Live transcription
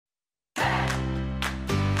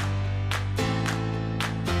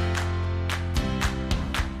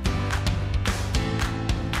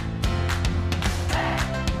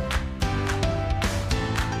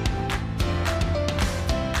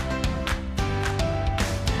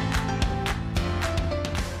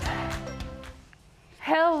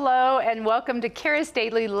and welcome to Charis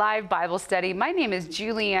Daily Live Bible Study. My name is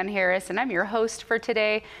Julianne Harris, and I'm your host for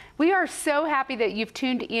today. We are so happy that you've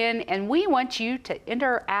tuned in, and we want you to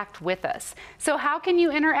interact with us. So how can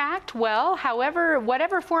you interact? Well,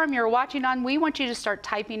 whatever forum you're watching on, we want you to start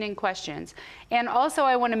typing in questions. And also,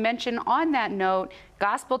 I want to mention on that note,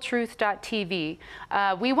 gospeltruth.tv.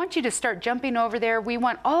 We want you to start jumping over there. We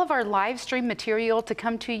want all of our live stream material to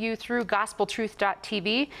come to you through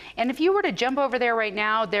gospeltruth.tv. And if you were to jump over there right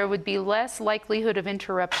now, there would be less likelihood of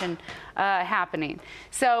interruption happening.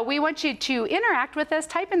 So we want you to interact with us.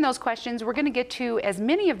 Type in those questions. We're going to get to as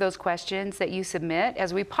many of those questions that you submit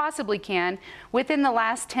as we possibly can within the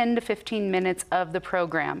last 10 to 15 minutes of the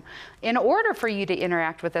program. In order for you to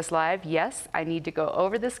interact with us live, yes, I need to go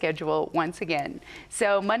over the schedule once again.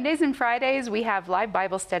 So Mondays and Fridays, we have live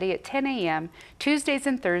Bible study at 10 a.m. Tuesdays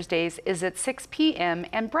and Thursdays is at 6 p.m.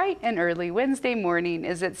 And bright and early Wednesday morning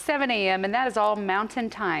is at 7 a.m. And that is all Mountain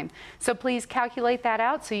Time. So please calculate that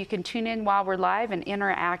out so you can tune in while we're live and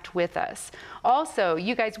interact with us. Also,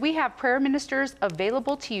 you guys, we have prayer ministers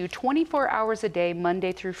available to you 24 hours a day,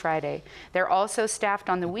 Monday through Friday. They're also staffed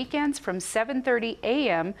on the weekends from 7:30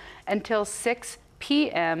 a.m. until 6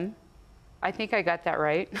 p.m. I think I got that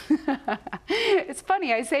right. It's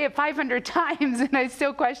funny, I say it 500 times and I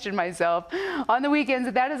still question myself. On the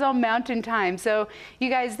weekends, that is all Mountain Time. So you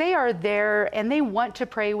guys, they are there and they want to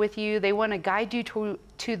pray with you. They want to guide you to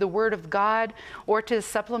the Word of God or to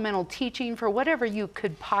supplemental teaching for whatever you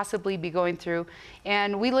could possibly be going through.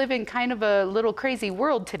 And we live in kind of a little crazy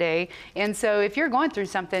world today. And so if you're going through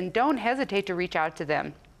something, don't hesitate to reach out to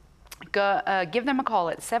them. Give them a call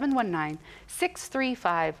at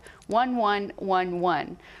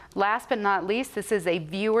 719-635-1111. Last but not least, this is a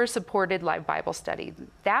viewer-supported live Bible study.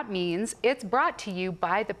 That means it's brought to you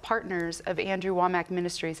by the partners of Andrew Wommack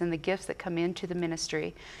Ministries and the gifts that come into the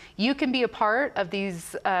ministry. You can be a part of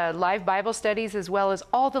these live Bible studies as well as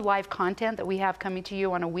all the live content that we have coming to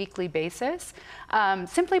you on a weekly basis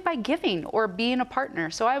simply by giving or being a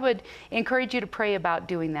partner. So I would encourage you to pray about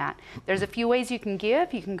doing that. There's a few ways you can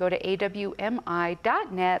give. You can go to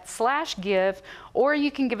awmi.net/give, or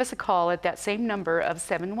you can give us a call at that same number of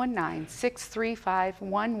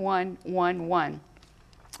 719-635-1111.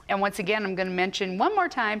 And once again, I'm going to mention one more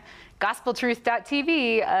time,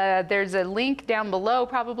 gospeltruth.tv. There's a link down below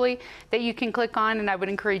probably that you can click on, and I would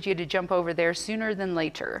encourage you to jump over there sooner than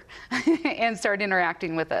later and start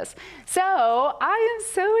interacting with us. So I am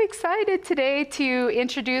so excited today to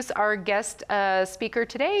introduce our guest speaker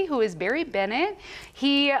today, who is Barry Bennett.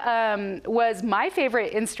 He was my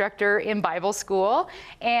favorite instructor in Bible school,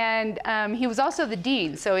 and he was also the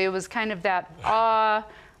dean, so it was kind of that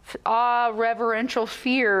reverential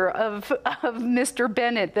fear of Mr.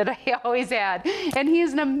 Bennett that I always had. And he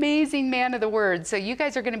is an amazing man of the Word. So you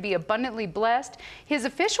guys are going to be abundantly blessed. His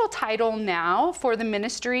official title now for the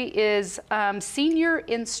ministry is Senior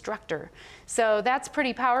Instructor. So that's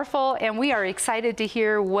pretty powerful, and we are excited to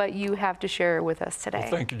hear what you have to share with us today. Well,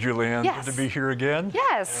 thank you, Julianne. Yes. Good to be here again.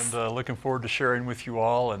 Yes. And looking forward to sharing with you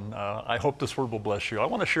all, and I hope this word will bless you. I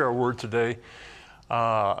want to share a word today.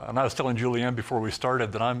 And I was telling Julianne before we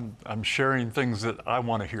started that I'm sharing things that I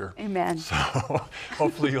want to hear. Amen. So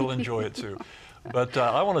hopefully you'll enjoy it too. But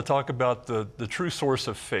I want to talk about the true source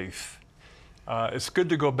of faith. It's good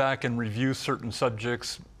to go back and review certain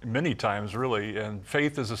subjects many times, really. And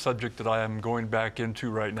faith is a subject that I am going back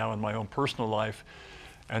into right now in my own personal life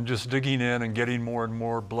and just digging in and getting more and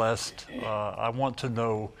more blessed. I want to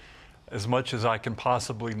know as much as I can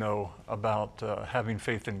possibly know about having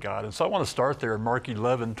faith in God. And so I want to start there in Mark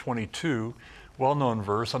 11:22, well-known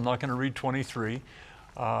verse. I'm not going to read 23.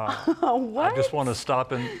 I just want to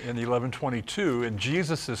stop in 11:22, and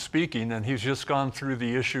Jesus is speaking, and he's just gone through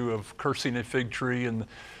the issue of cursing a fig tree, and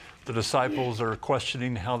the disciples are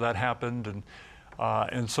questioning how that happened.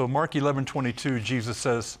 And so Mark 11:22, Jesus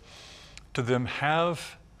says to them,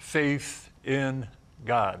 "Have faith in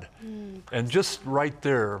God." And just right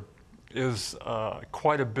there is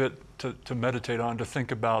quite a bit to meditate on, to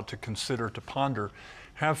think about, to consider, to ponder.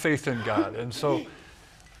 Have faith in God. And so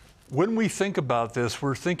when we think about this,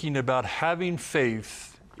 we're thinking about having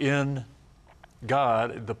faith in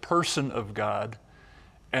God, the person of God,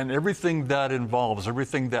 and everything that involves,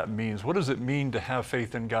 everything that means. What does it mean to have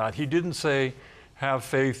faith in God? He didn't say have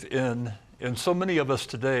faith in so many of us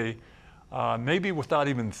today, maybe without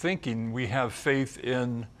even thinking, we have faith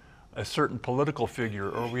in a certain political figure,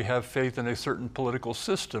 or we have faith in a certain political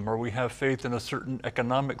system, or we have faith in a certain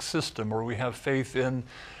economic system, or we have faith in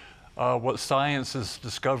what science is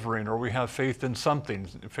discovering, or we have faith in something,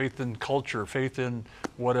 faith in culture, faith in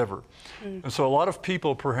whatever. And so a lot of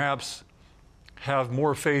people perhaps have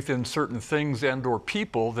more faith in certain things and or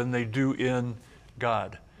people than they do in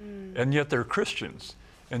God. And yet they're Christians.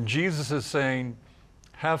 And Jesus is saying,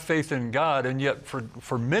 have faith in God, and yet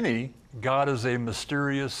for many, God is a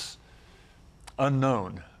mysterious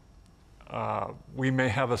unknown. We may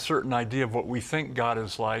have a certain idea of what we think God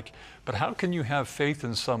is like, but how can you have faith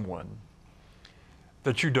in someone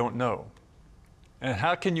that you don't know? And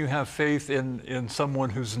how can you have faith in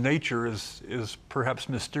someone whose nature is perhaps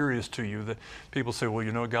mysterious to you? That people say, well,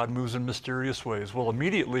 you know, God moves in mysterious ways. Well,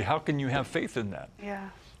 immediately, how can you have faith in that? Yeah.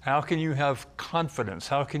 How can you have confidence?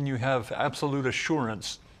 How can you have absolute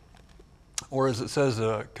assurance? Or as it says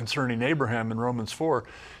concerning Abraham in Romans 4,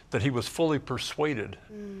 that he was fully persuaded.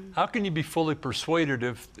 How can you be fully persuaded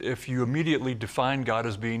if you immediately define God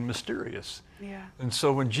as being mysterious? Yeah. And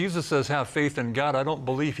so when Jesus says have faith in God, I don't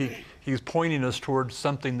believe he's pointing us towards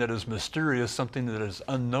something that is mysterious, something that is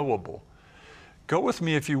unknowable. Go with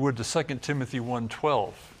me, if you would, to 2 Timothy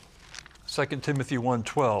 1:12. 2 Timothy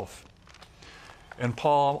 1:12. And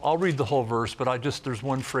Paul, I'll read the whole verse, but there's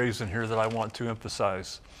one phrase in here that I want to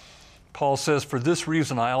emphasize. Paul says, for this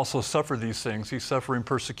reason I also suffer these things. He's suffering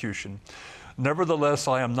persecution. Nevertheless,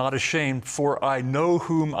 I am not ashamed, for I know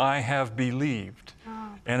whom I have believed,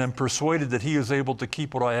 and am persuaded that he is able to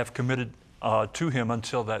keep what I have committed to him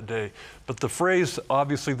until that day. But the phrase,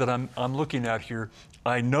 obviously, that I'm looking at here,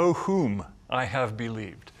 I know whom I have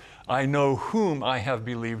believed. I know whom I have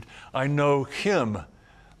believed. I know him,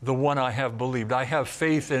 the one I have believed. I have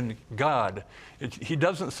faith in God. He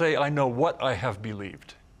doesn't say, I know what I have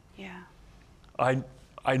believed. Yeah.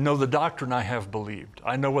 I know the doctrine I have believed.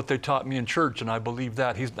 I know what they taught me in church, and I believe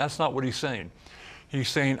that. That's not what he's saying. He's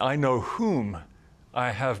saying, I know whom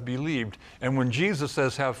I have believed. And when Jesus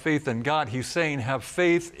says have faith in God, he's saying have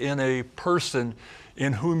faith in a person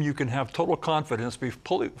in whom you can have total confidence, be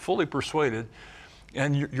fully persuaded,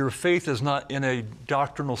 and your faith is not in a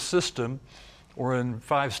doctrinal system or in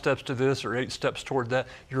 5 steps to this or 8 steps toward that.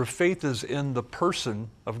 Your faith is in the person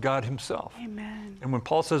of God himself. Amen. And when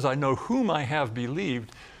Paul says, I know whom I have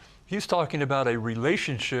believed, he's talking about a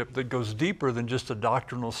relationship that goes deeper than just a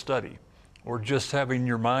doctrinal study or just having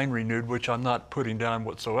your mind renewed, which I'm not putting down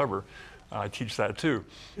whatsoever. I teach that too.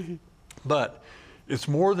 But it's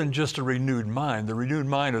more than just a renewed mind. The renewed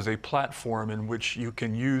mind is a platform in which you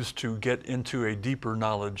can use to get into a deeper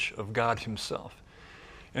knowledge of God himself.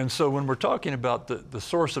 And so when we're talking about the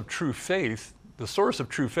source of true faith, the source of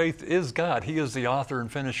true faith is God. He is the author and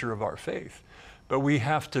finisher of our faith. But we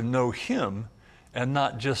have to know him, and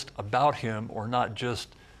not just about him, or not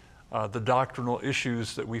just the doctrinal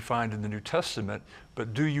issues that we find in the New Testament,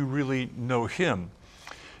 but do you really know him?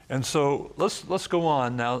 And so let's go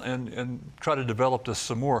on now and try to develop this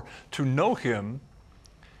some more. To know him,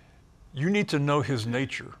 you need to know his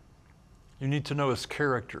nature. You need to know his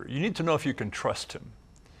character. You need to know if you can trust him.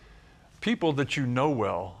 People that you know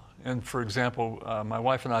well, and for example, my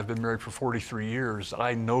wife and I have been married for 43 years.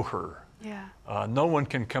 I know her. Yeah. No one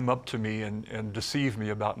can come up to me and deceive me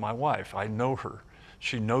about my wife. I know her.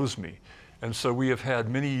 She knows me. And so we have had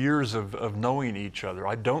many years of knowing each other.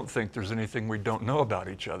 I don't think there's anything we don't know about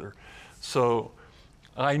each other. So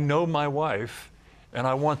I know my wife, and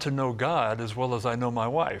I want to know God as well as I know my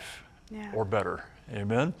wife, or better.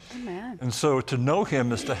 Amen? Amen. And so to know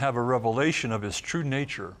him is to have a revelation of his true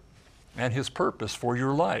nature and his purpose for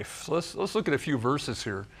your life. So let's look at a few verses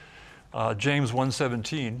here. James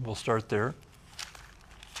 1:17, we'll start there.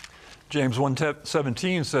 James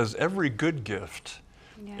 1:17 says, every good gift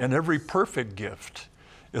and every perfect gift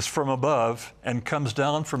is from above and comes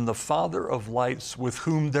down from the Father of lights, with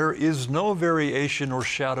whom there is no variation or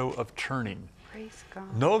shadow of turning. Praise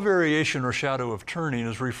God. No variation or shadow of turning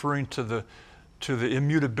is referring to the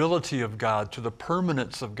immutability of God, to the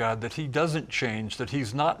permanence of God, that he doesn't change, that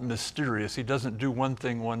he's not mysterious. He doesn't do one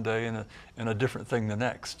thing one day and a different thing the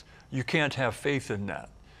next. You can't have faith in that.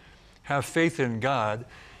 Have faith in God.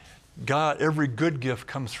 God, every good gift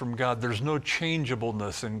comes from God. There's no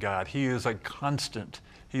changeableness in God. He is a constant.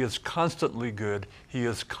 He is constantly good. He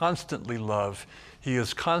is constantly love. He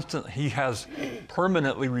has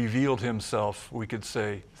permanently revealed himself, we could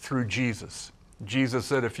say, through Jesus. Jesus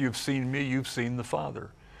said, if you've seen me, you've seen the Father.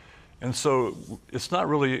 And so it's not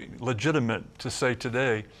really legitimate to say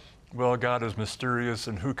today, well, God is mysterious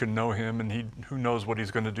and who can know him and who knows what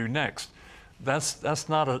he's going to do next. That's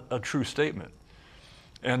not a true statement.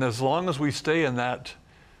 And as long as we stay in that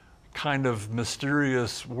kind of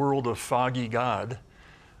mysterious world of foggy God,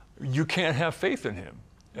 you can't have faith in him.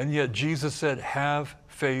 And yet Jesus said, have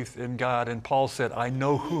faith in God. And Paul said, I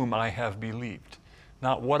know whom I have believed.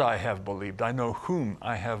 Not what I have believed. I know whom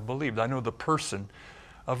I have believed. I know the person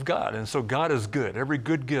of God. And so God is good. Every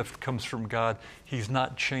good gift comes from God. He's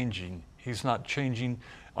not changing. He's not changing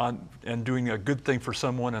and doing a good thing for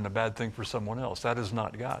someone and a bad thing for someone else. That is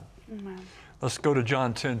not God. Amen. Let's go to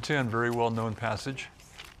John 10:10, very well-known passage.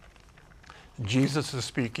 Jesus is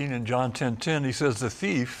speaking in John 10:10. He says, "The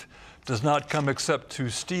thief does not come except to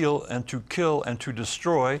steal and to kill and to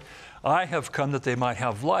destroy. I have come that they might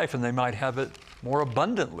have life and they might have it more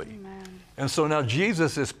abundantly." Amen. And so now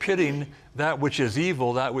Jesus is pitting that which is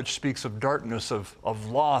evil, that which speaks of darkness, of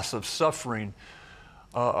loss, of suffering,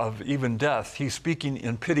 of even death. He's speaking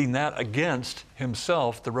and pitting that against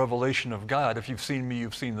himself, the revelation of God. If you've seen me,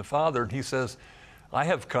 you've seen the Father. And he says, I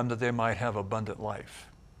have come that they might have abundant life.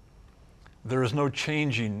 There is no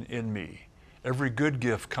changing in me. Every good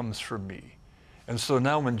gift comes from me. And so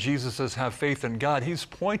now when Jesus says, have faith in God, he's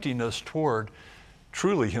pointing us toward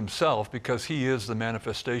truly himself, because he is the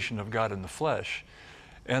manifestation of God in the flesh.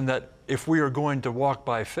 And that if we are going to walk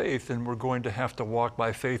by faith, then we're going to have to walk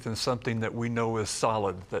by faith in something that we know is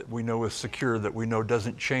solid, that we know is secure, that we know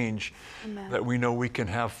doesn't change, Amen. that we know we can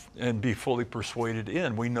have and be fully persuaded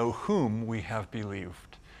in. We know whom we have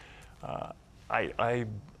believed.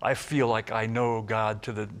 I feel like I know God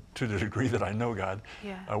to the degree that I know God.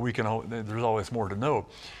 Yeah. There's always more to know.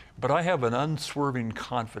 But I have an unswerving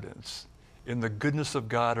confidence in the goodness of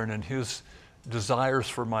God and in his desires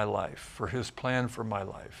for my life, for his plan for my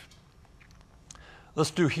life. Let's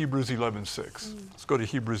do Hebrews 11:6. Let's go to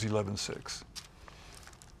Hebrews 11:6.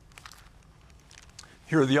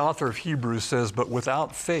 Here the author of Hebrews says, "But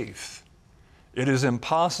without faith, it is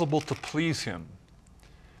impossible to please him."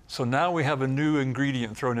 So now we have a new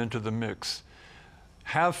ingredient thrown into the mix.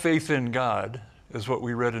 Have faith in God is what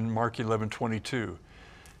we read in Mark 11:22.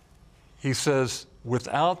 He says,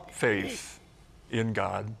 without faith in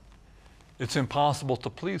God, it's impossible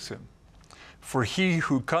to please him. For he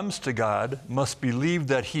who comes to God must believe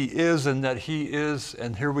that he is, and that he is,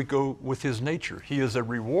 and here we go with his nature. He is a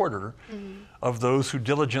rewarder of those who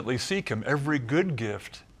diligently seek him. Every good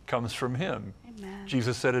gift comes from him. Amen.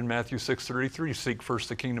 Jesus said in Matthew 6:33, seek first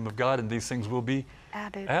the kingdom of God, and these things will be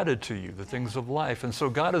added to you, the things of life. And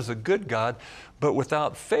so God is a good God, but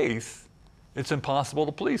without faith, it's impossible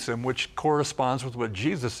to please him, which corresponds with what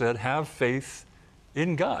Jesus said, have faith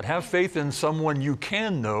in God. Have faith in someone you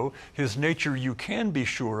can know, his nature you can be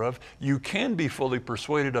sure of, you can be fully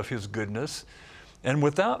persuaded of his goodness. And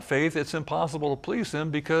without faith, it's impossible to please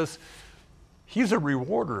him, because he's a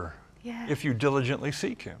rewarder if you diligently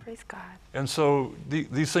seek him. Praise God. And so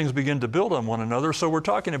these things begin to build on one another. So we're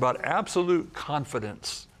talking about absolute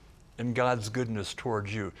confidence in God's goodness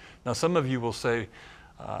towards you. Now, some of you will say,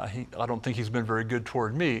 I don't think he's been very good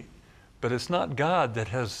toward me, but it's not God that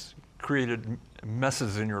has created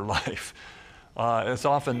messes in your life. It's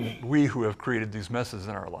often we who have created these messes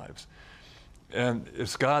in our lives. And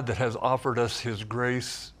it's God that has offered us his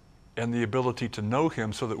grace and the ability to know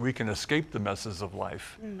him so that we can escape the messes of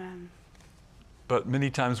life. Amen. But many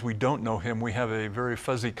times we don't know him. We have a very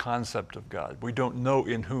fuzzy concept of God. We don't know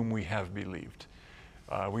in whom we have believed.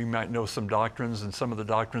 We might know some doctrines, and some of the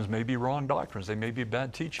doctrines may be wrong doctrines. They may be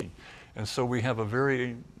bad teaching. And so we have a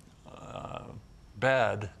very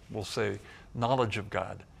bad, we'll say, knowledge of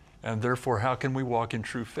God. And therefore, how can we walk in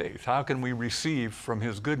true faith? How can we receive from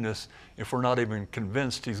his goodness if we're not even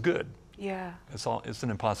convinced he's good? Yeah. It's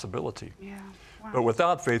an impossibility. Yeah. Wow. But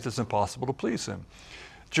without faith, it's impossible to please him.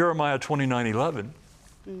 Jeremiah 29:11.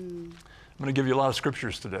 I'm going to give you a lot of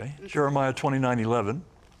scriptures today. Jeremiah 29:11.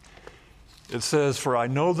 It says, "For I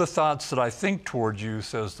know the thoughts that I think toward you,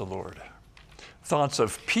 says the Lord, thoughts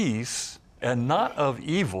of peace and not of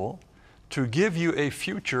evil, to give you a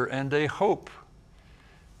future and a hope."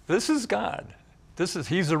 This is God.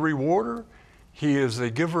 He's a rewarder. He is a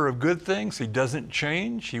giver of good things. He doesn't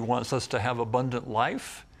change. He wants us to have abundant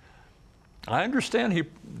life. I understand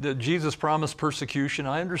that Jesus promised persecution.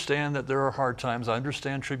 I understand that there are hard times. I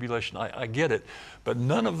understand tribulation. I get it. But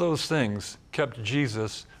none of those things kept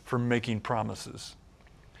Jesus from making promises.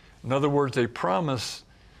 In other words, a promise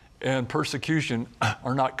and persecution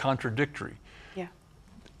are not contradictory. Yeah.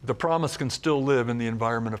 The promise can still live in the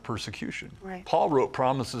environment of persecution. Right. Paul wrote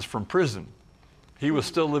promises from prison. He was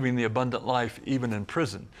still living the abundant life even in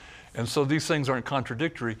prison. And so these things aren't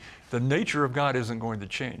contradictory. The nature of God isn't going to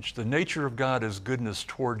change. The nature of God is goodness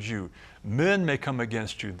towards you. Men may come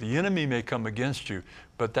against you. The enemy may come against you,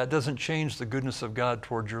 but that doesn't change the goodness of God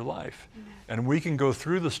towards your life. Amen. And we can go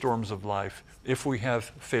through the storms of life if we have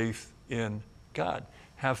faith in God.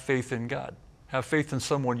 Have faith in God. Have faith in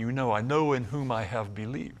someone you know. I know in whom I have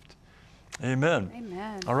believed. Amen.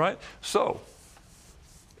 Amen. All right. So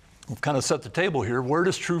we've kind of set the table here. Where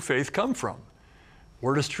does true faith come from?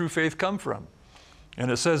 Where does true faith come from? And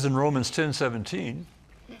it says in Romans 10:17,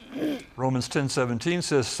 Romans 10:17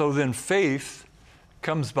 says, so then faith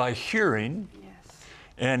comes by hearing, Yes.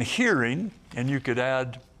 and hearing, and you could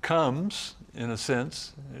add comes in a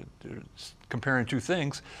sense, it's comparing two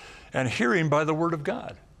things, and hearing by the word of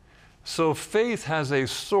God. So faith has a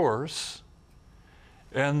source,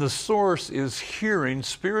 and the source is hearing,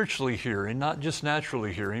 spiritually hearing, not just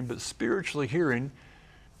naturally hearing, but spiritually hearing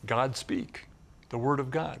God speak, the word of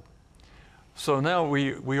God. So now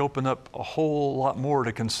we open up a whole lot more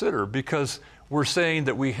to consider, because we're saying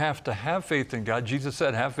that we have to have faith in God. Jesus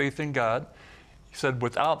said, have faith in God. He said,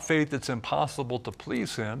 without faith, it's impossible to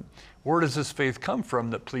please him. Where does this faith come from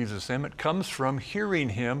that pleases him? It comes from hearing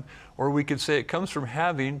him, or we could say it comes from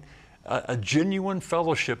having a genuine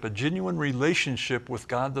fellowship, a genuine relationship with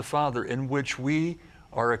God the Father, in which we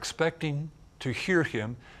are expecting to hear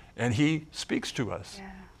him, and he speaks to us. Yeah.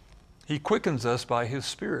 He quickens us by his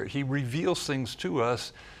Spirit. He reveals things to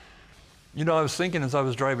us. You know, I was thinking as I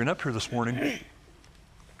was driving up here this morning,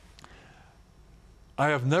 I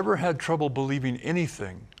have never had trouble believing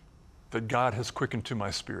anything that God has quickened to my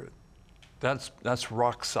spirit. That's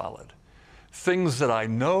rock solid. Things that I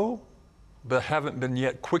know but haven't been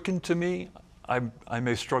yet quickened to me, I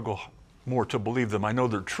may struggle more to believe them. I know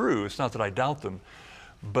they're true. It's not that I doubt them,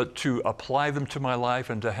 but to apply them to my life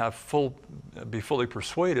and to have be fully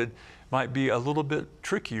persuaded might be a little bit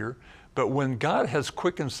trickier. But when God has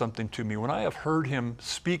quickened something to me, when I have heard him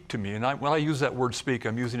speak to me, and when I use that word speak,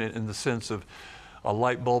 I'm using it in the sense of a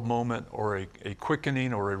light bulb moment, or a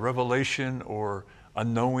quickening, or a revelation, or a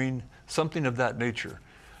knowing, something of that nature.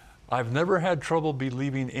 I've never had trouble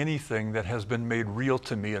believing anything that has been made real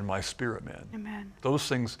to me in my spirit, man. Amen. Those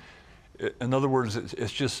things, in other words,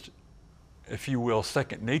 it's just, if you will,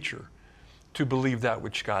 second nature to believe that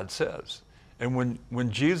which God says. And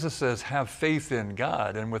when Jesus says, have faith in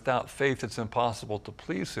God, and without faith it's impossible to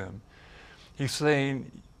please him, he's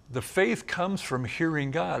saying the faith comes from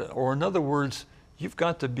hearing God. Or in other words, you've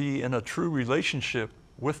got to be in a true relationship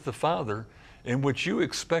with the Father in which you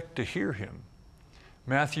expect to hear him.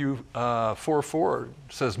 Matthew 4:4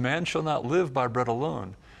 says, man shall not live by bread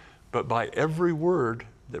alone, but by every word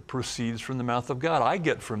that proceeds from the mouth of God. I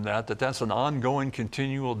get from that's an ongoing,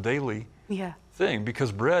 continual, daily thing,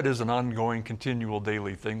 because bread is an ongoing, continual,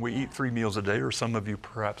 daily thing. We eat 3 meals a day, or some of you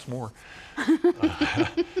perhaps more.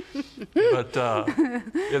 But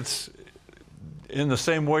it's in the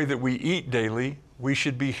same way that we eat daily, we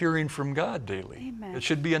should be hearing from God daily. Amen. It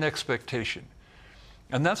should be an expectation.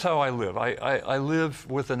 And that's how I live. I live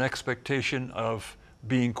with an expectation of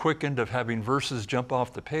being quickened, of having verses jump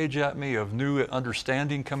off the page at me, of new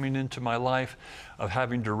understanding coming into my life, of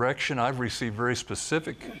having direction. I've received very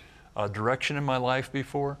specific direction in my life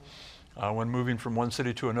before. When moving from one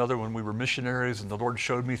city to another, when we were missionaries, and the Lord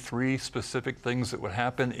showed me 3 specific things that would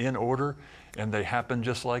happen in order, and they happened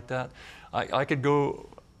just like that. I could go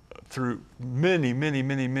through many, many,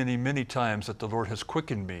 many, many, many times that the Lord has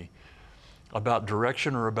quickened me about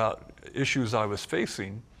direction or about issues I was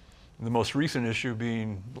facing. The most recent issue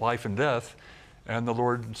being life and death. And the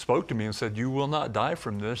Lord spoke to me and said, you will not die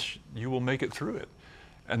from this, you will make it through it.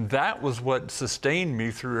 And that was what sustained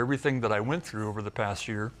me through everything that I went through over the past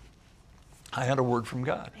year. I had a word from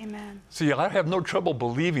God. Amen. See, I have no trouble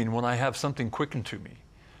believing when I have something quickened to me.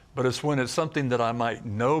 But it's when it's something that I might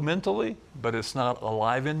know mentally, but it's not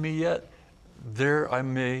alive in me yet, there I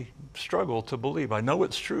may struggle to believe. I know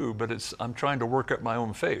it's true, but I'm trying to work up my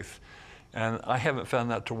own faith. And I haven't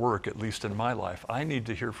found that to work, at least in my life. I need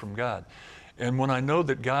to hear from God. And when I know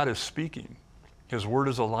that God is speaking, his word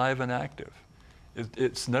is alive and active.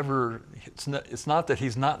 It's not that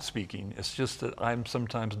he's not speaking, it's just that I'm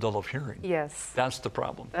sometimes dull of hearing. Yes. That's the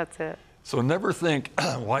problem. That's it. So never think,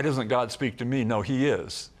 why doesn't God speak to me? No, he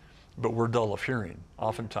is, but we're dull of hearing,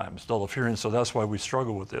 oftentimes dull of hearing, so that's why we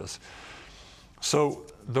struggle with this. So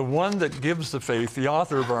the one that gives the faith, the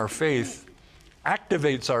author of our faith,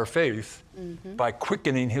 activates our faith by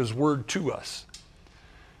quickening his word to us.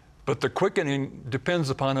 But the quickening depends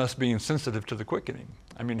upon us being sensitive to the quickening.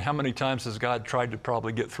 I mean, how many times has God tried to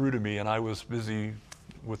probably get through to me and I was busy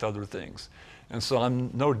with other things? And so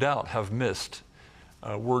I'm no doubt have missed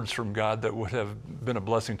words from God that would have been a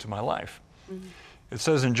blessing to my life. It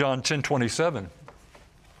says in John 10:27,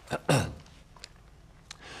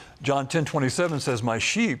 John 10:27 says, my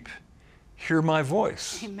sheep hear my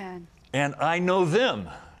voice. Amen. And I know them,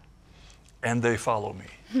 and they follow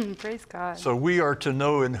me. Praise God. So we are to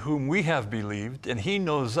know in whom we have believed, and he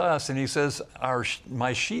knows us, and he says,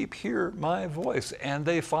 my sheep hear my voice, and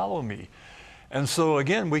they follow me. And so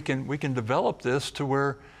again, we can develop this to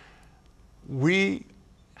where we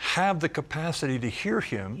have the capacity to hear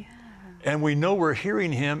him, And we know we're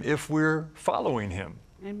hearing him if we're following him.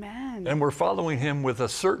 Amen. And we're following him with a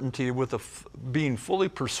certainty, with being fully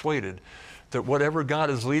persuaded that whatever God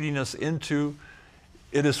is leading us into,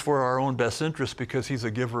 it is for our own best interest, because he's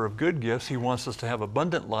a giver of good gifts. He wants us to have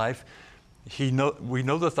abundant life. We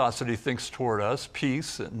know the thoughts that he thinks toward us,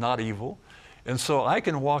 peace, not evil. And so I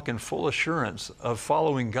can walk in full assurance of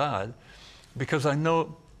following God because I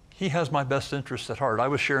know he has my best interests at heart. I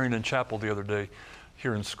was sharing in chapel the other day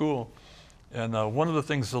here in school, and one of the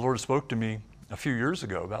things the Lord spoke to me a few years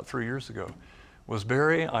ago, about 3 years ago, was,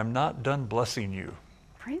 Barry, I'm not done blessing you.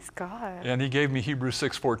 Praise God. And he gave me Hebrews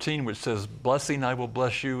 6:14, which says, blessing I will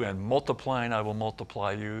bless you, and multiplying I will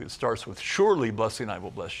multiply you. It starts with, surely blessing I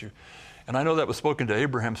will bless you. And I know that was spoken to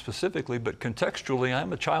Abraham specifically, but contextually,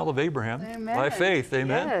 I'm a child of Abraham. Amen. By faith,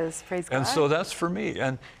 amen? Yes, praise God. And so that's for me.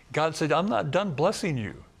 And God said, I'm not done blessing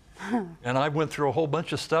you. And I went through a whole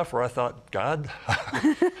bunch of stuff where I thought, God,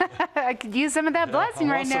 I could use some of that blessing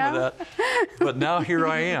I right want now. some of that. But now here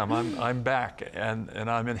I am. I'm back, and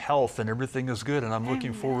I'm in health, and everything is good. And I'm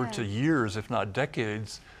looking forward to years, if not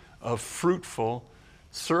decades, of fruitful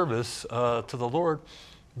service to the Lord,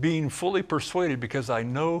 being fully persuaded because I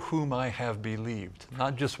know whom I have believed.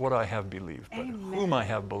 Not just what I have believed, but whom I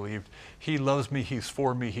have believed. He loves me. He's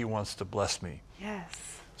for me. He wants to bless me.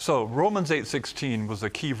 Yes. So Romans 8:16 was a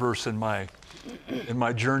key verse in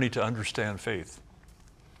my journey to understand faith.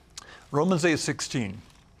 Romans 8:16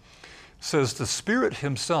 says, the Spirit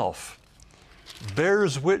himself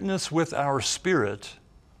bears witness with our spirit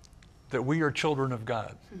that we are children of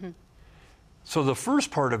God. So the first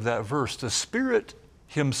part of that verse, the Spirit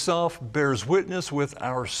himself bears witness with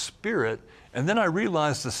our spirit. And then I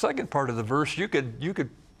realized the second part of the verse, you could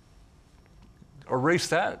erase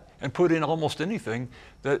that and put in almost anything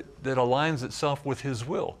that aligns itself with his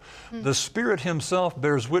will. The Spirit himself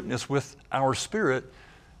bears witness with our spirit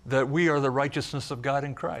that we are the righteousness of God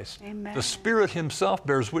in Christ. Amen. The Spirit himself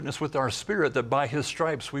bears witness with our spirit that by his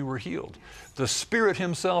stripes we were healed. The Spirit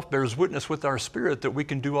himself bears witness with our spirit that we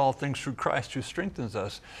can do all things through Christ who strengthens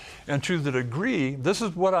us. And to the degree, this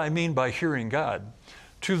is what I mean by hearing God,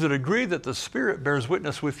 to the degree that the Spirit bears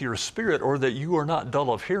witness with your spirit, or that you are not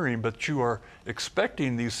dull of hearing, but you are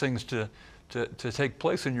expecting these things to take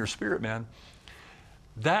place in your spirit, man,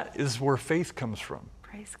 that is where faith comes from.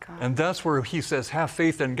 Praise God. And that's where he says, have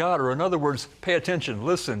faith in God, or in other words, pay attention,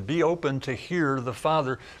 listen, be open to hear the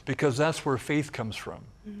Father, because that's where faith comes from.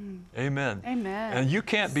 Amen. Amen. And you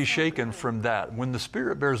can't be shaken from that. When the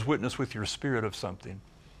Spirit bears witness with your spirit of something,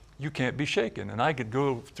 you can't be shaken. And I could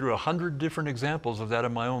go through 100 different examples of that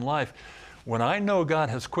in my own life. When I know God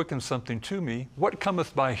has quickened something to me, what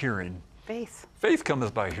cometh by hearing? Faith. Faith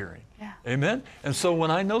cometh by hearing. Yeah. Amen? And so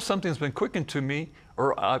when I know something's been quickened to me,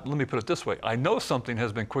 or let me put it this way, I know something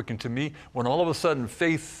has been quickened to me when all of a sudden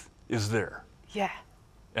faith is there. Yeah.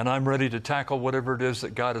 And I'm ready to tackle whatever it is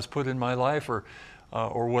that God has put in my life, or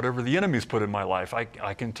whatever the enemy's put in my life.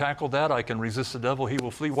 I can tackle that. I can resist the devil. He will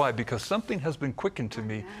flee. Why? Because something has been quickened to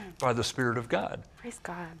me by the Spirit of God. Praise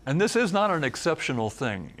God. And this is not an exceptional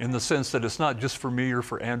thing in the sense that it's not just for me or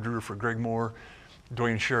for Andrew or for Greg Moore,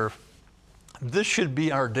 Dwayne Sheriff. This should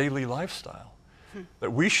be our daily lifestyle.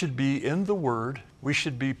 That we should be in the Word. We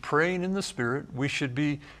should be praying in the Spirit. We should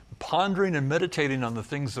be pondering and meditating on the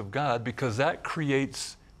things of God, because that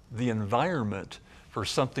creates the environment for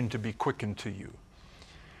something to be quickened to you.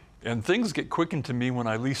 And things get quickened to me when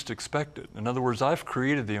I least expect it. In other words, I've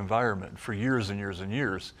created the environment for years and years and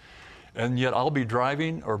years. And yet I'll be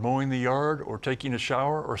driving or mowing the yard or taking a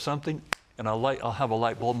shower or something, and I'll have a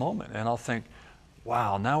light bulb moment, and I'll think,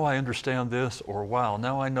 wow, now I understand this, or wow,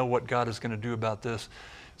 now I know what God is going to do about this.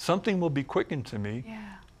 Something will be quickened to me,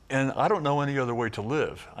 and I don't know any other way to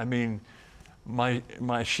live. I mean, my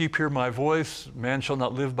sheep hear my voice. Man shall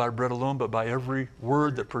not live by bread alone, but by every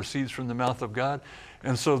word that proceeds from the mouth of God.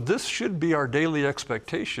 And so this should be our daily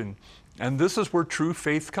expectation. And this is where true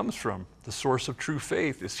faith comes from. The source of true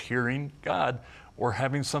faith is hearing God, or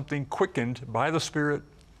having something quickened by the Spirit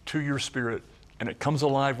to your spirit, and it comes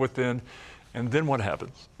alive within. And then what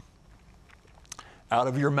happens? Out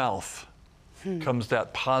of your mouth comes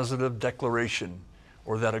that positive declaration,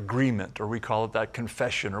 or that agreement, or we call it that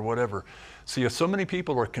confession, or whatever. See, if so many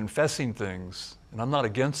people are confessing things, and I'm not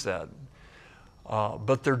against that,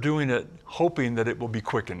 but they're doing it hoping that it will be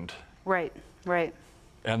quickened. Right, right.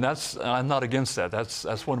 And I'm not against that.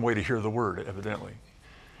 That's one way to hear the word, evidently.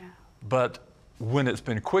 Yeah. But when it's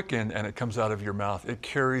been quickened and it comes out of your mouth, it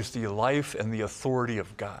carries the life and the authority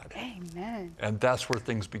of God. Amen. And that's where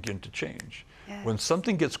things begin to change. Yes. When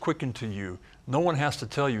something gets quickened to you, no one has to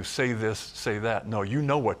tell you, say this, say that. No, you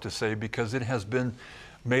know what to say, because it has been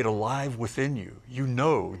made alive within you. You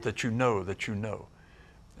know that you know that you know.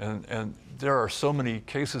 And there are so many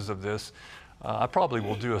cases of this. I probably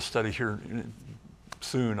will do a study here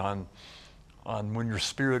soon on when your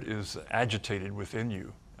spirit is agitated within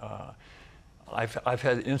you. I've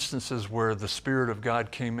had instances where the Spirit of God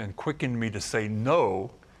came and quickened me to say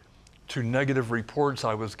no to negative reports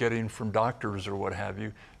I was getting from doctors or what have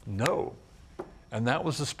you. No. And that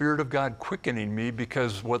was the Spirit of God quickening me,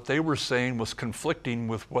 because what they were saying was conflicting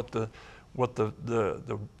with what the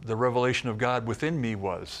revelation of God within me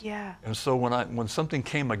was. Yeah. And so when something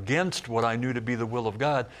came against what I knew to be the will of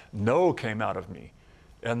God, no came out of me.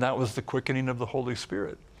 And that was the quickening of the Holy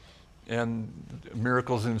Spirit. And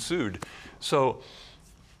miracles ensued. So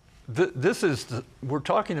we're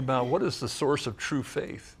talking about what is the source of true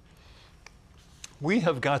faith. We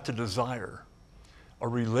have got to desire a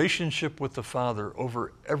relationship with the Father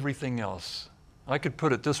over everything else. I could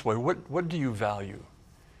put it this way: what do you value?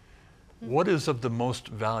 What is of the most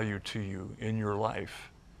value to you in your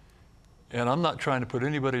life? And I'm not trying to put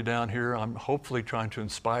anybody down here. I'm hopefully trying to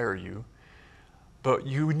inspire you. But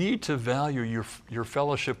you need to value your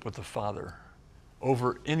fellowship with the Father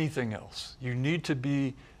over anything else. You need to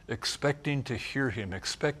be expecting to hear Him,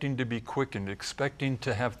 expecting to be quickened, expecting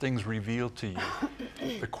to have things revealed to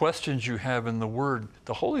you. The questions you have in the Word,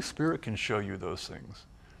 the Holy Spirit can show you those things.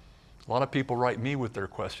 A lot of people write me with their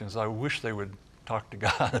questions. I wish they would talk to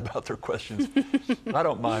God about their questions. I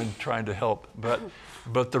don't mind trying to help,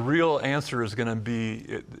 but the real answer is going to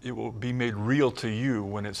be, it will be made real to you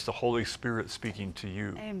when it's the Holy Spirit speaking to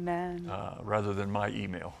you. Amen. Rather than my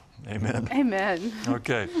email. Amen. Amen.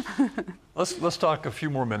 Okay. Let's talk a few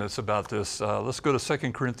more minutes about this. Let's go to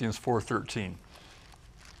 2 Corinthians 4:13.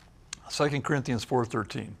 2 Corinthians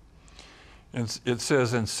 4:13. And it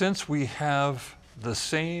says, "And since we have the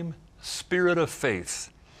same spirit of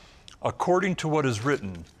faith, according to what is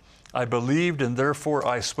written, I believed and therefore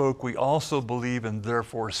I spoke, we also believe and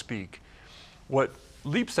therefore speak." What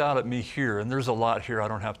leaps out at me here, and there's a lot here I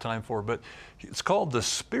don't have time for, but it's called the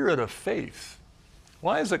spirit of faith.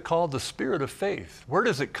 Why is it called the spirit of faith? Where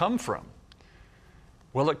does it come from?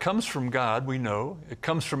 Well, it comes from God, we know. It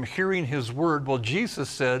comes from hearing His word. Well, Jesus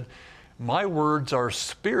said, "My words are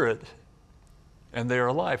spirit and they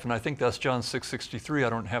are life." And I think that's John 6:63. I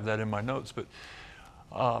don't have that in my notes, but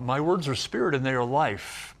my words are spirit and they are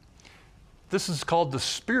life. This is called the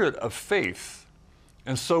spirit of faith.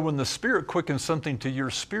 And so when the Spirit quickens something to your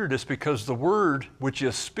spirit, it's because the word, which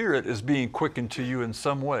is spirit, is being quickened to you in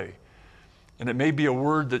some way. And it may be a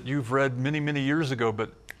word that you've read many, many years ago,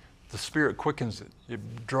 but the Spirit quickens it.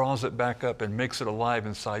 It draws it back up and makes it alive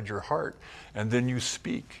inside your heart. And then you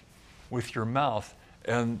speak with your mouth,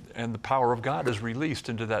 and the power of God is released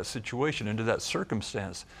into that situation, into that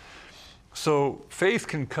circumstance. So faith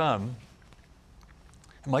can come.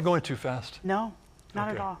 Am I going too fast? No, not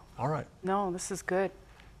Okay. at all. All right. No, this is good.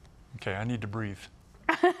 Okay, I need to breathe.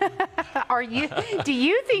 Are you? Do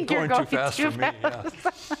you think you're going too fast too for me? fast?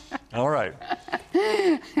 Yeah. All right.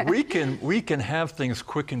 We can have things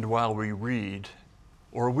quickened while we read,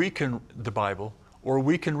 or we can the Bible, or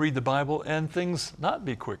we can read the Bible and things not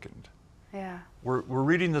be quickened. Yeah. We're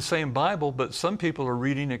reading the same Bible, but some people are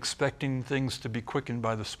reading expecting things to be quickened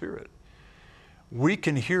by the Spirit. We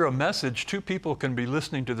can hear a message. Two people can be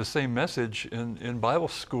listening to the same message in Bible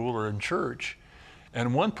school or in church,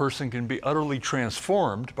 and one person can be utterly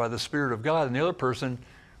transformed by the Spirit of God, and the other person,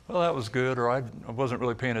 well, that was good, or I wasn't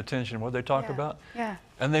really paying attention. What did they talk about? Yeah.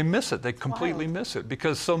 And they miss it. They completely miss it,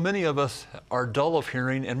 because so many of us are dull of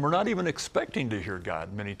hearing, and we're not even expecting to hear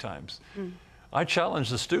God many times. I challenge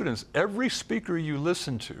the students, every speaker you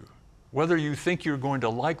listen to, whether you think you're going to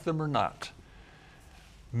like them or not,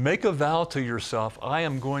 make a vow to yourself, I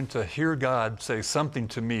am going to hear God say something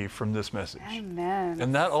to me from this message. Amen.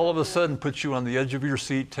 And that all of a sudden puts you on the edge of your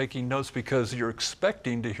seat taking notes, because you're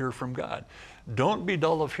expecting to hear from God. Don't be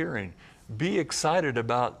dull of hearing. Be excited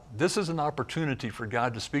about, this is an opportunity for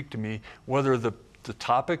God to speak to me, whether the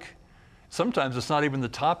topic, sometimes it's not even the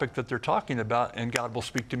topic that they're talking about, and God will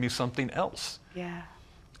speak to me something else. Yeah.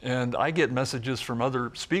 And I get messages from other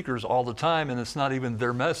speakers all the time, and it's not even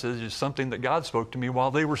their message. It's something that God spoke to me while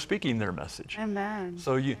they were speaking their message. Amen.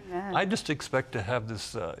 So Amen. I just expect to have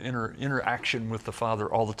this interaction with the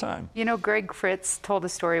Father all the time. You know, Greg Fritz told a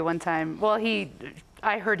story one time. Well,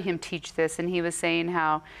 I heard him teach this, and he was saying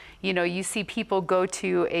how, you know, you see people go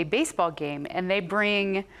to a baseball game and they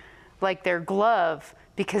bring like their glove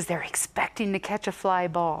because they're expecting to catch a fly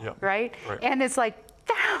ball, Yep. right? Right. And it's like,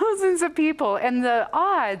 thousands of people and the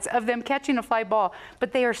odds of them catching a fly ball,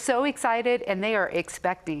 but they are so excited and they are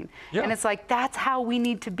expecting. Yeah. And it's like, that's how we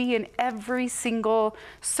need to be in every single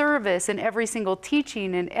service and every single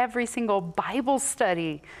teaching and every single Bible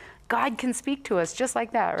study. God can speak to us just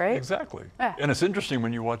like that, right? Exactly. Yeah. And it's interesting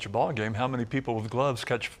when you watch a ball game, how many people with gloves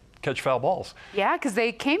catch foul balls. Yeah, because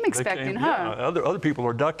they came expecting, huh? Yeah, other people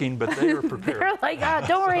are ducking, but they are prepared. They're like,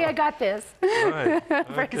 don't worry, I got this. Right.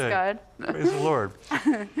 Praise Okay. God. Praise the Lord.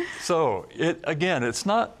 So, it's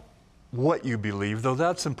not what you believe, though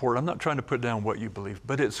that's important. I'm not trying to put down what you believe,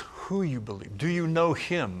 but it's who you believe. Do you know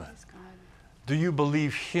Him? Do you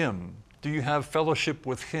believe Him? Do you have fellowship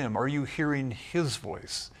with Him? Are you hearing His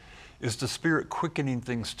voice? Is the Spirit quickening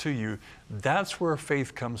things to you? That's where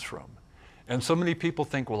faith comes from. And so many people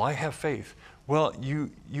think, well, I have faith. Well, you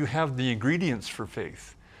have the ingredients for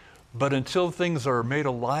faith. But until things are made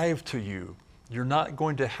alive to you, you're not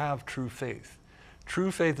going to have true faith.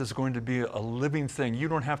 True faith is going to be a living thing. You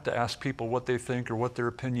don't have to ask people what they think or what their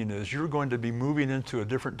opinion is. You're going to be moving into a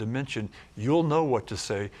different dimension. You'll know what to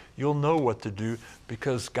say. You'll know what to do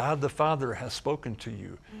because God the Father has spoken to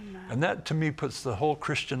you. Amen. And that, to me, puts the whole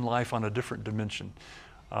Christian life on a different dimension.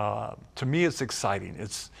 To me, it's exciting.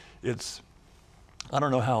 It's I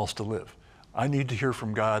don't know how else to live. I need to hear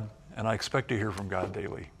from God, and I expect to hear from God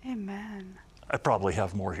daily. Amen. I probably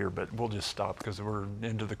have more here, but we'll just stop because we're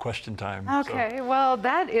into the question time. Okay, well,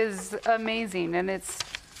 that is amazing, and it's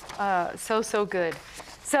so good.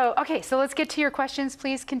 So let's get to your questions.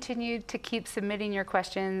 Please continue to keep submitting your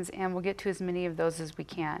questions, and we'll get to as many of those as we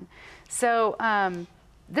can. So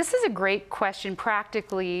this is a great question,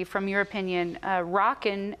 practically, from your opinion.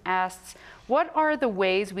 Rockin asks, what are the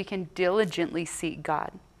ways we can diligently seek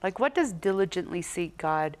God? Like, what does diligently seek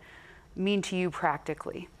God mean to you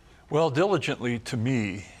practically? Well, diligently to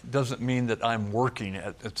me doesn't mean that I'm working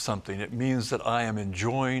at something. It means that I am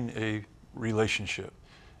enjoying a relationship,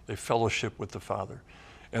 a fellowship with the Father.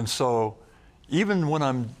 And so even when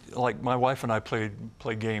I'm, like my wife and I play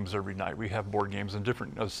games every night. We have board games and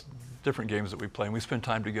different games that we play, and we spend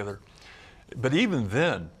time together. But even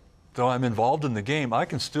then, though I'm involved in the game, I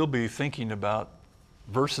can still be thinking about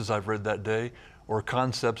verses I've read that day or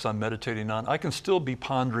concepts I'm meditating on. I can still be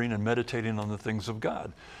pondering and meditating on the things of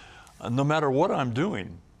God. No matter what I'm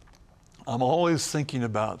doing, I'm always thinking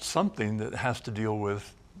about something that has to deal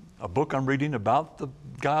with a book I'm reading about the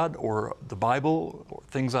God or the Bible or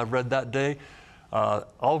things I've read that day.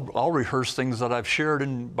 I'll rehearse things that I've shared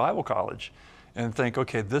in Bible college and think,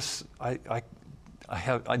 okay, this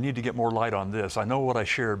I need to get more light on this. I know what I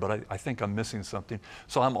shared, but I think I'm missing something.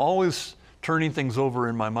 So I'm always turning things over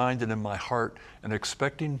in my mind and in my heart and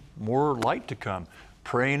expecting more light to come,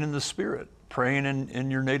 praying in the Spirit, praying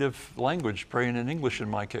in your native language, praying in English in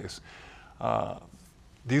my case.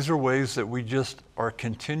 These are ways that we just are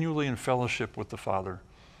continually in fellowship with the Father,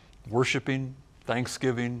 worshiping,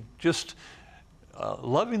 thanksgiving, just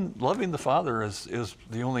loving the Father is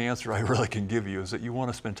the only answer I really can give you, is that you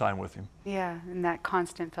want to spend time with Him. Yeah, and that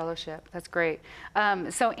constant fellowship. That's great.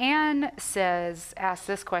 So Anne asks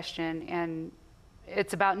this question, and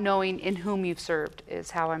it's about knowing in whom you've served,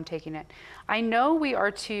 is how I'm taking it. I know we are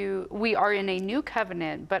in a new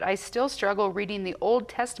covenant, but I still struggle reading the Old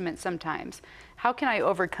Testament sometimes. How can I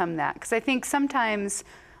overcome that? Because I think sometimes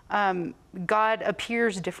God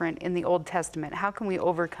appears different in the Old Testament. How can we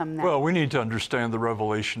overcome that? Well, we need to understand the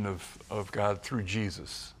revelation of God through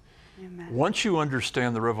Jesus. Amen. Once you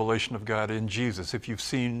understand the revelation of God in Jesus, if you've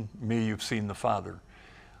seen me, you've seen the Father,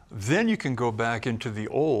 then you can go back into the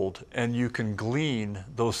Old and you can glean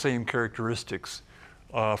those same characteristics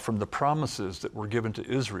from the promises that were given to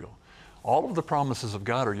Israel. All of the promises of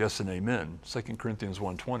God are yes and amen, 2 Corinthians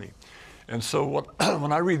 1:20. And so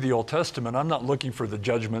when I read the Old Testament, I'm not looking for the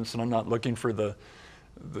judgments and I'm not looking for the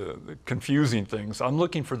confusing things. I'm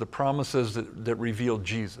looking for the promises that reveal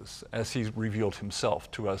Jesus as He revealed Himself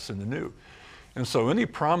to us in the New. And so any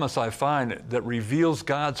promise I find that reveals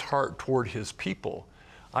God's heart toward His people,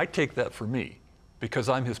 I take that for me because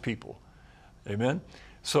I'm His people. Amen?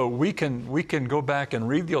 So we can go back and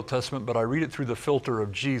read the Old Testament, but I read it through the filter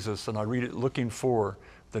of Jesus, and I read it looking for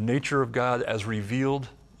the nature of God as revealed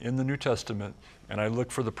in the New Testament, and I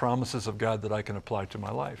look for the promises of God that I can apply to my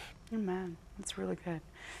life. Amen. That's really good.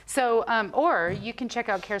 So, or you can check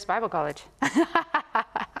out Charis Bible College.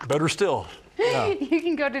 Better still. Yeah. You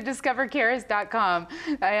can go to discovercharis.com,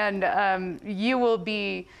 and you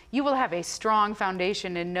will have a strong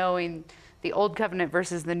foundation in knowing the Old Covenant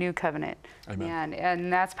versus the New Covenant. Amen.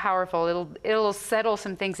 And that's powerful. It'll settle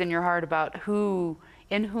some things in your heart about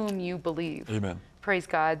in whom you believe. Amen. Praise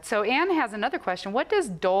God. So Anne has another question. What does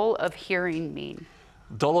dull of hearing mean?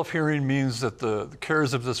 Dull of hearing means that the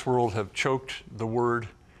cares of this world have choked the word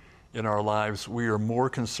in our lives. We are more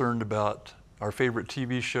concerned about our favorite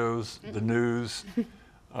TV shows, the news,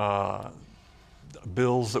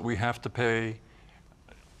 bills that we have to pay,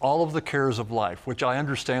 all of the cares of life, which I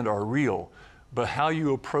understand are real, but how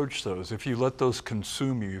you approach those, if you let those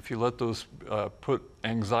consume you, if you let those put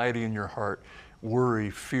anxiety in your heart, worry,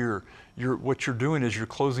 fear, what you're doing is you're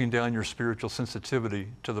closing down your spiritual sensitivity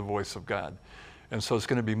to the voice of God. And so it's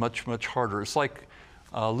going to be much, much harder. It's like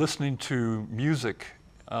listening to music.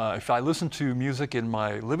 If I listen to music in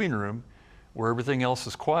my living room where everything else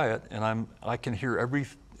is quiet and I can hear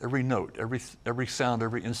every note, every sound,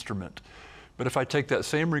 every instrument. But if I take that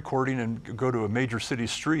same recording and go to a major city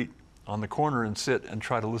street on the corner and sit and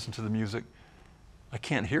try to listen to the music, I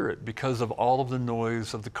can't hear it because of all of the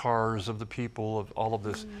noise of the cars, of the people, of all of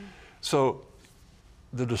this. So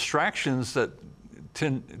the distractions that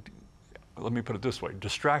let me put it this way,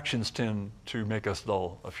 distractions tend to make us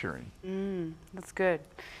dull of hearing. That's good.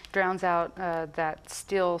 Drowns out that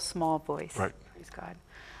still small voice. Right. Praise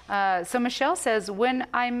God. So Michelle says, when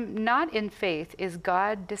I'm not in faith, is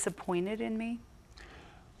God disappointed in me?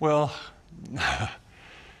 Well,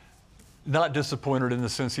 not disappointed in the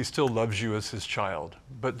sense he still loves you as his child,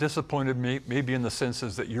 but disappointed maybe in the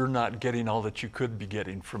senses that you're not getting all that you could be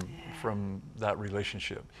getting from that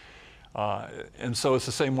relationship. And so it's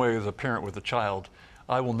the same way as a parent with a child.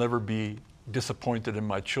 I will never be disappointed in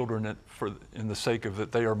my children in the sake of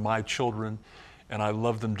that they are my children and I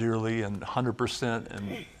love them dearly and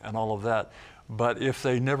 100% and all of that. But if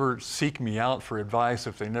they never seek me out for advice,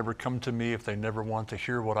 if they never come to me, if they never want to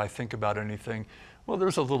hear what I think about anything, well,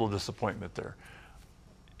 there's a little disappointment there.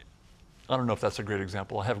 I don't know if that's a great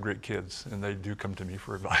example. I have great kids and they do come to me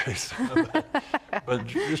for advice. but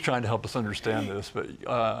just trying to help us understand this. But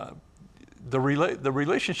the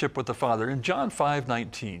relationship with the Father, in John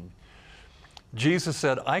 5:19, Jesus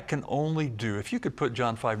said, I can only do, if you could put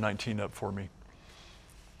John 5:19 up for me.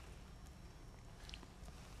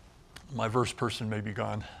 My verse person may be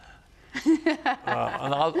gone. And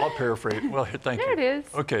I'll paraphrase. Well, thank you. There it is.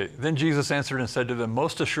 Okay, then Jesus answered and said to them,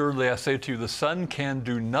 most assuredly I say to you, the Son can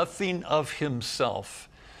do nothing of himself,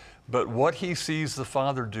 but what he sees the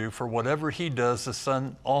Father do, for whatever he does, the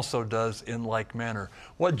Son also does in like manner.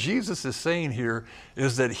 What Jesus is saying here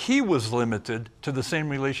is that he was limited to the same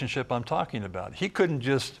relationship I'm talking about. He couldn't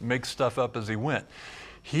just make stuff up as he went.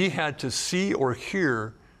 He had to see or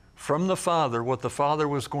hear from the Father what the Father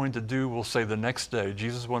was going to do, we'll say the next day.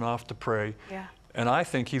 Jesus went off to pray. Yeah. And I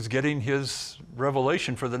think he's getting his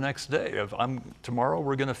revelation for the next day of tomorrow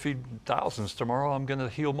we're going to feed thousands. Tomorrow I'm going to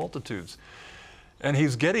heal multitudes. And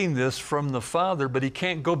he's getting this from the Father, but he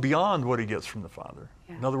can't go beyond what he gets from the Father.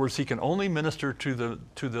 Yeah. In other words, he can only minister to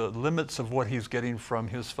the limits of what he's getting from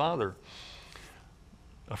his Father.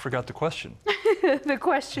 I forgot the question. The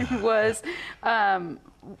question was,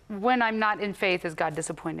 when I'm not in faith, is God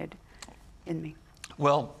disappointed in me?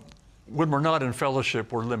 Well, when we're not in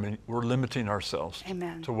fellowship, we're limiting ourselves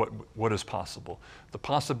Amen. to what is possible. The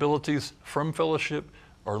possibilities from fellowship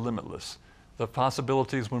are limitless. The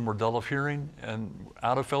possibilities when we're dull of hearing and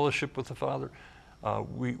out of fellowship with the Father,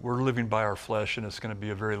 we're living by our flesh, and it's going to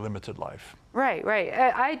be a very limited life. Right, right.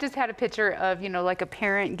 I just had a picture of, like a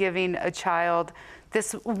parent giving a child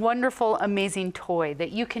this wonderful, amazing toy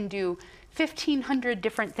that you can do 1,500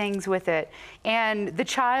 different things with it. And the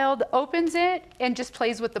child opens it and just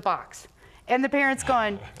plays with the box. And the parent's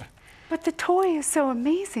going, but the toy is so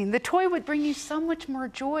amazing. The toy would bring you so much more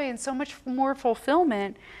joy and so much more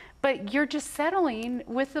fulfillment, but you're just settling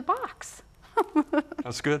with the box.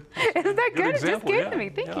 That's good. Isn't that good? It just came to me.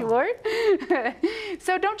 Thank you, Lord.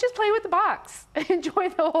 So don't just play with the box. Enjoy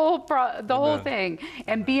the whole thing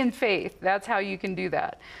and be in faith. That's how you can do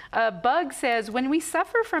that. Bug says, when we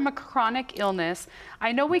suffer from a chronic illness,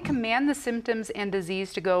 I know we command the symptoms and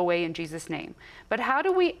disease to go away in Jesus' name. But how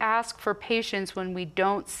do we ask for patience when we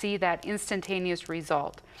don't see that instantaneous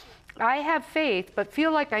result? I have faith, but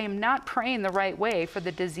feel like I am not praying the right way for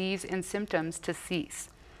the disease and symptoms to cease.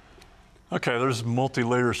 Okay, there's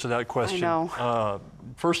multi-layers to that question. I know.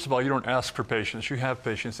 First of all, you don't ask for patience. You have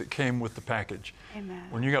patience. It came with the package. Amen.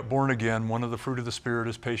 When you got born again, one of the fruit of the Spirit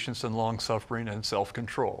is patience and long-suffering and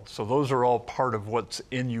self-control. So those are all part of what's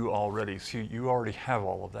in you already. So you already have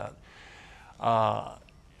all of that.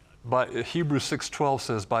 But Hebrews 6:12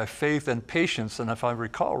 says, by faith and patience, and if I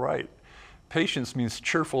recall right, patience means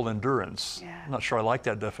cheerful endurance. Yeah. I'm not sure I like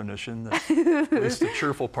that definition, at least the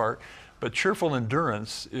cheerful part. But cheerful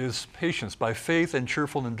endurance is patience. By faith and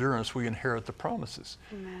cheerful endurance, we inherit the promises.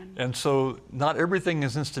 Amen. And so not everything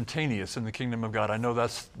is instantaneous in the kingdom of God. I know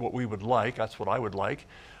that's what we would like. That's what I would like.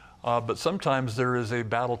 but sometimes there is a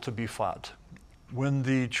battle to be fought. When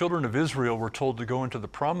the children of Israel were told to go into the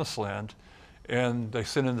promised land, and they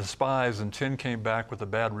sent in the spies and 10 came back with a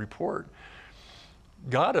bad report,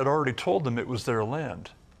 God had already told them it was their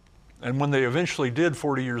land. And when they eventually did,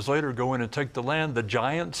 40 years later, go in and take the land, the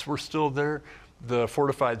giants were still there, the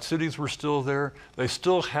fortified cities were still there. They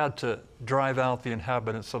still had to drive out the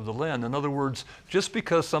inhabitants of the land. In other words, just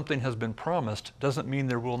because something has been promised doesn't mean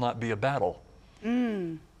there will not be a battle.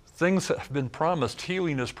 Things have been promised,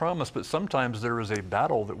 healing is promised, but sometimes there is a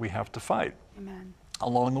battle that we have to fight. Amen.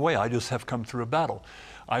 Along the way, I just have come through a battle.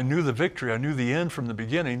 I knew the victory, I knew the end from the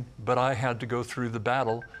beginning, but I had to go through the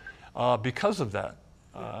battle because of that,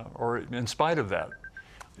 or in spite of that.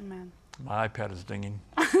 Amen. My iPad is dinging,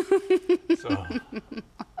 so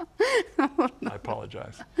I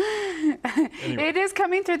apologize. Anyway. It is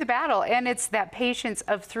coming through the battle, and it's that patience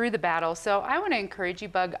of through the battle. So I want to encourage you,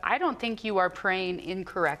 Bug. I don't think you are praying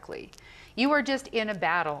incorrectly. You are just in a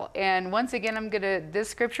battle. And once again, this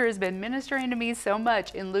scripture has been ministering to me so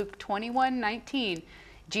much. In Luke 21:19,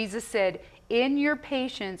 Jesus said, "In your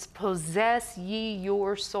patience possess ye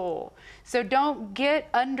your soul." So don't get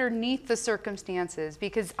underneath the circumstances,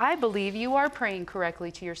 because I believe you are praying correctly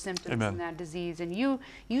to your symptoms Amen. and that disease, and you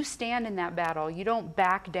stand in that battle. You don't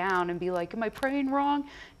back down and be like, "Am I praying wrong?"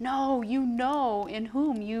 No, you know in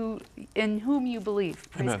whom you believe.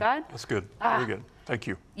 Praise Amen. God. That's good. Very good. Thank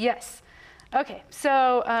you. Yes. Okay,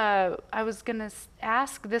 so I was going to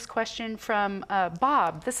ask this question from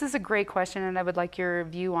Bob. This is a great question, and I would like your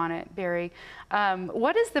view on it, Barry.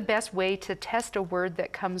 What is the best way to test a word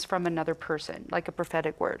that comes from another person, like a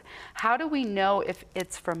prophetic word? How do we know if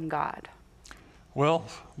it's from God? Well,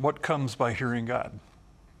 what comes by hearing God?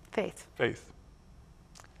 Faith. Faith.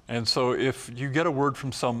 And so if you get a word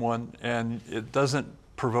from someone and it doesn't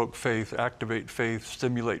provoke faith, activate faith,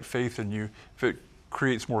 stimulate faith in you, if it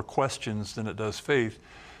creates more questions than it does faith,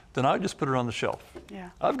 then I just put it on the shelf.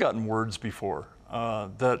 Yeah. I've gotten words before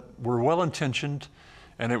that were well-intentioned,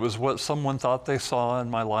 and it was what someone thought they saw in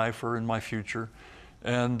my life or in my future,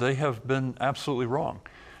 and they have been absolutely wrong.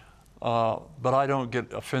 But I don't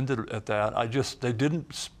get offended at that. They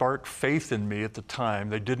didn't spark faith in me at the time.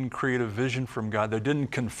 They didn't create a vision from God. They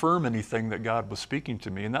didn't confirm anything that God was speaking to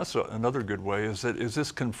me. And that's another good way, is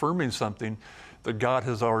this confirming something that God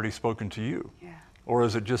has already spoken to you? Yeah. Or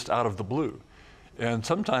is it just out of the blue? And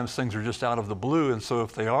sometimes things are just out of the blue, and so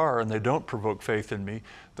if they are and they don't provoke faith in me,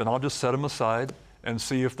 then I'll just set them aside and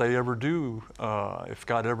see if they ever do, if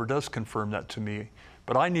God ever does confirm that to me.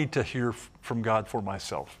 But I need to hear from God for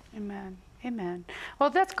myself. Amen. Amen.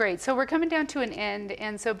 Well, that's great. So we're coming down to an end.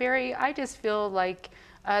 And so, Barry, I just feel like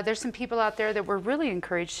there's some people out there that were really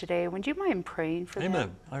encouraged today. Would you mind praying for them?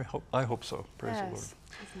 Amen. I hope so. Praise the Lord.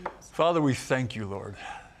 Yes. Father, we thank you, Lord.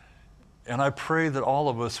 And I pray that all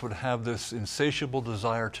of us would have this insatiable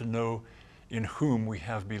desire to know in whom we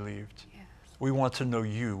have believed. Yes. We want to know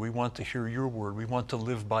you. We want to hear your word. We want to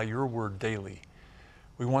live by your word daily.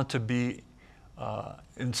 We want to be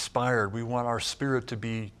inspired. We want our spirit to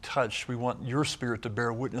be touched. We want your spirit to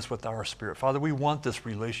bear witness with our spirit. Father, we want this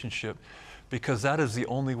relationship because that is the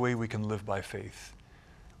only way we can live by faith.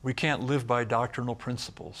 We can't live by doctrinal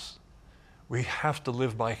principles. We have to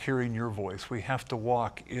live by hearing your voice. We have to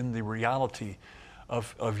walk in the reality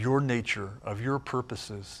of your nature, of your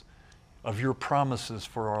purposes, of your promises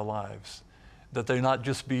for our lives. That they not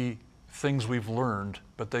just be things we've learned,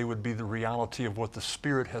 but they would be the reality of what the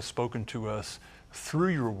Spirit has spoken to us through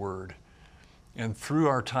your word and through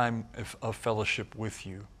our time of fellowship with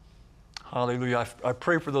you. Hallelujah. I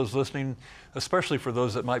pray for those listening, especially for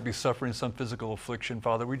those that might be suffering some physical affliction.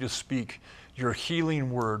 Father, we just speak your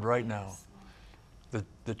healing word right now.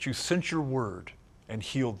 That you sent your word and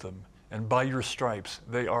healed them, and by your stripes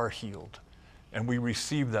they are healed. And we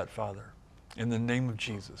receive that, Father, in the name of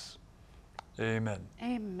Jesus. Amen.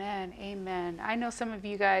 Amen. Amen. I know some of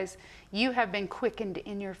you guys, you have been quickened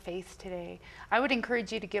in your faith today. I would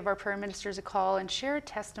encourage you to give our prayer ministers a call and share a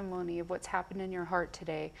testimony of what's happened in your heart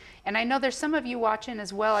today. And I know there's some of you watching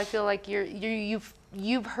as well. I feel like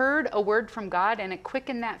you've heard a word from God and it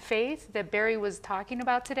quickened that faith that Barry was talking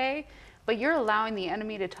about today. But you're allowing the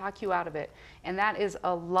enemy to talk you out of it. And that is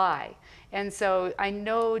a lie. And so I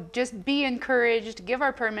know, just be encouraged. Give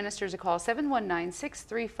our prayer ministers a call,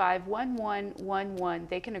 719-635-1111.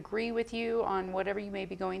 They can agree with you on whatever you may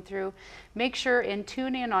be going through. Make sure and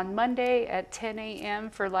tune in on Monday at 10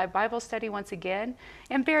 a.m. for live Bible study once again.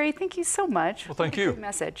 And Barry, thank you so much. Well, thank you. Great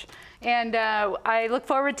message. And I look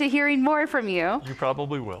forward to hearing more from you. You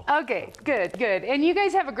probably will. Okay, good, good. And you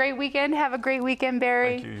guys have a great weekend. Have a great weekend,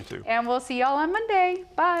 Barry. Thank you, you too. And we'll see y'all on Monday.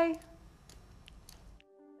 Bye.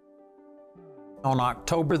 On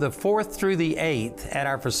October the 4th through the 8th at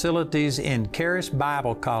our facilities in Charis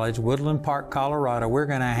Bible College, Woodland Park, Colorado, we're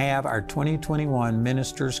going to have our 2021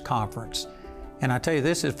 Ministers Conference. And I tell you,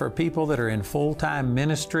 this is for people that are in full-time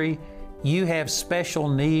ministry. You have special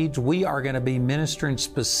needs. We are going to be ministering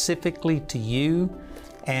specifically to you,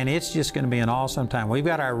 and it's just going to be an awesome time. We've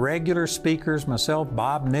got our regular speakers, myself,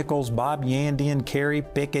 Bob Nichols, Bob Yandian, Carrie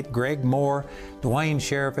Pickett, Greg Moore, Dwayne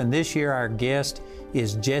Sheriff, and this year our guest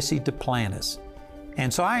is Jesse Duplantis.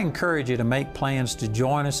 And so I encourage you to make plans to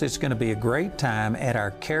join us. It's going to be a great time at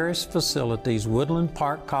our Charis facilities, Woodland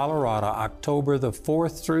Park, Colorado, October the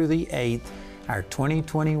 4th through the 8th, our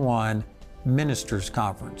 2021 Ministers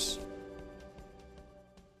Conference.